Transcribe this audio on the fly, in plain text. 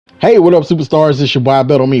Hey, what up, superstars? It's your boy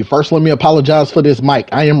Ibetonme. First, let me apologize for this mic.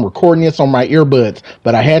 I am recording this on my earbuds,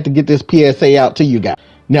 but I had to get this PSA out to you guys.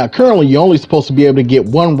 Now, currently, you're only supposed to be able to get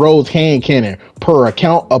one rose hand cannon per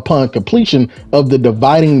account upon completion of the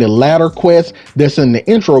dividing the ladder quest that's in the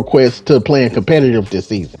intro quest to playing competitive this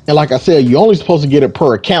season. And like I said, you're only supposed to get it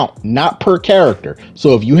per account, not per character.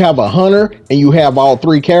 So if you have a hunter and you have all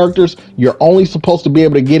three characters, you're only supposed to be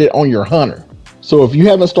able to get it on your hunter. So if you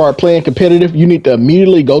haven't started playing competitive, you need to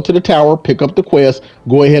immediately go to the tower, pick up the quest,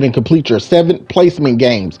 go ahead and complete your 7 placement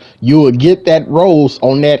games. You will get that rose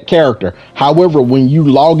on that character. However, when you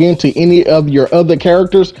log into any of your other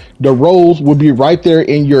characters, the rose will be right there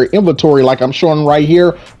in your inventory like I'm showing right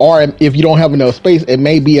here. Or if you don't have enough space, it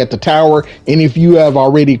may be at the tower. And if you have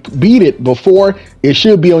already beat it before, it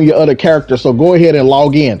should be on your other character. So go ahead and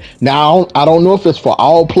log in. Now, I don't know if it's for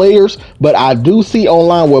all players, but I do see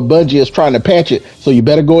online where Bungie is trying to patch it. So you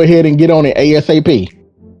better go ahead and get on it ASAP.